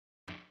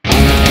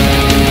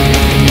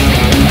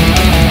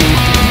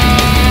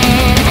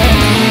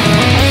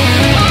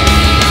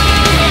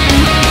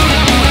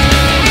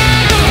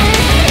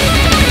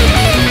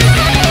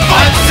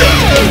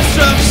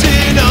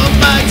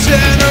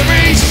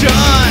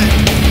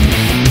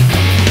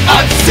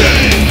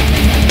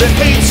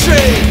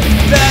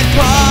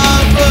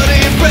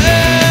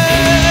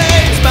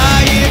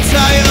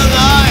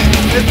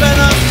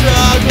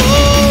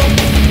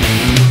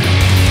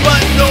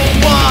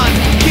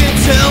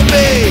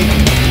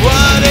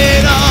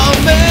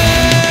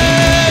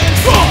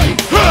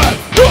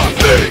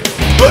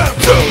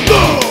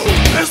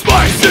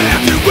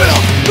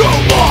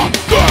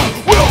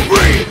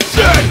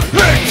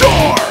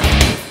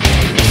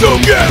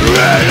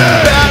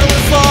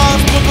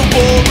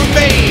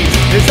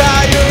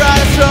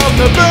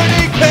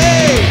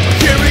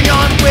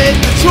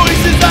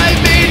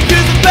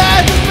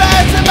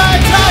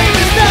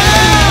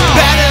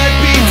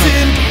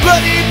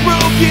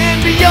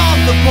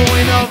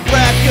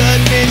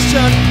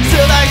recognition.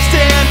 Still I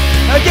stand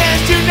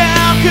against you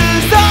now,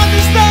 'cause on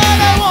this night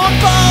I won't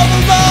fall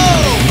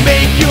below.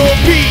 Make your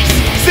peace,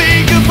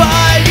 say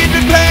goodbye, and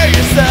prepare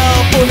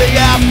yourself for the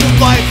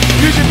afterlife.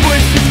 You should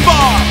push too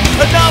far,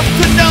 enough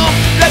to know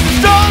that the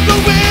stronger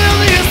will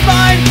is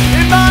mine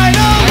and mine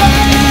alone.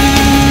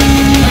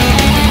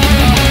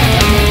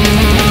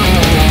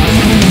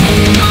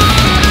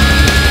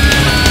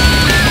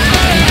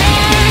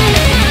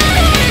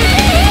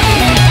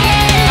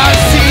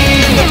 I've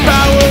seen the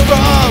power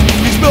of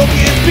these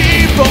broken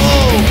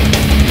people.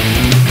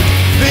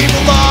 They've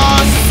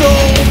lost so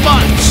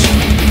much,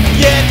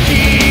 yet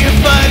keep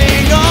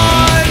fighting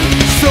on.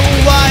 So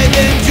why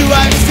then do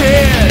I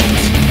stand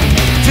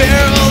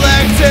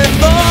derelict and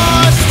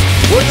lost,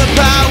 when the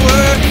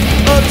power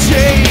of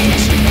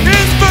change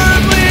is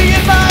firmly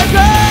in my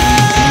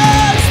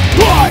grasp?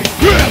 I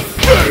am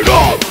fed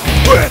up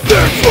with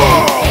this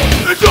world,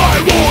 and I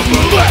won't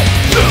relent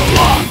till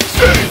I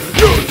see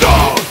you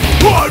down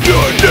on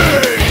your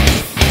knees.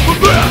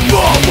 Prepare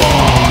for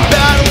war.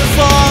 Battle is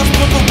lost,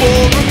 but the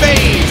war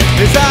remains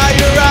as I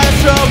arise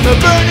from the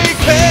burning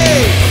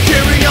cave.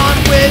 Carry on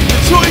with the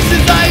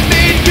choices I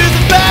made, 'cause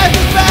the path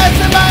is past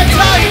and my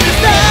time is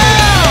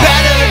now.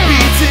 Battered,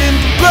 beaten,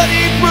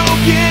 bloodied,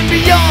 broken,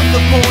 beyond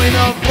the point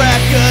of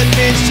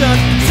recognition.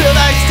 Still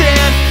I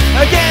stand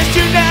against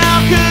you now,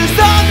 'cause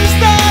on this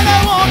night I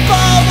won't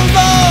fall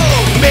below.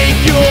 Make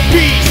your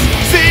peace,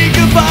 say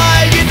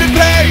goodbye, and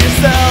prepare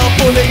yourself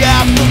for the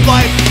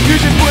afterlife. You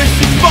should push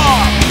too far,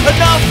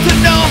 enough to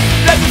know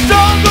that the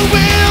stronger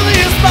will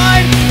is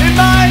mine and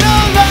mine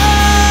alone.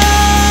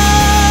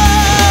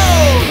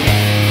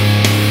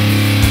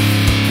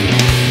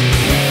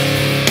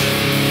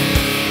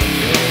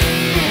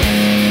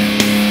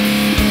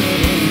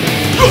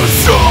 The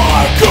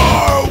stronger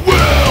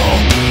will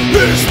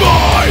is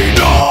mine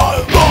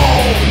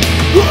alone.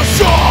 The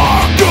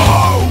stronger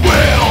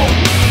will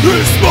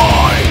is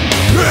mine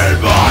and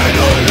mine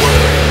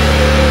alone.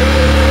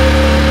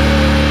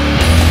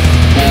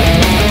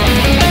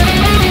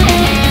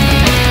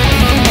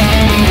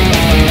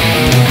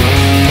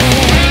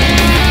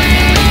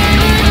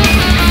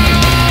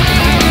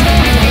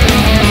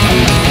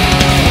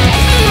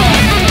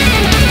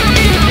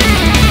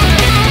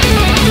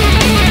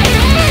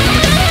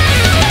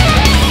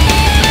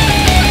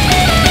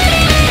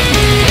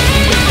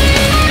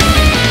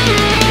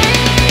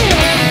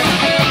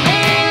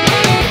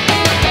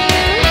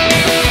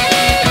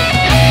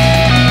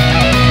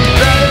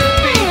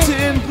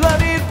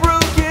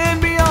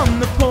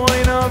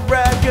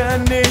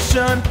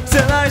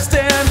 Till I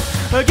stand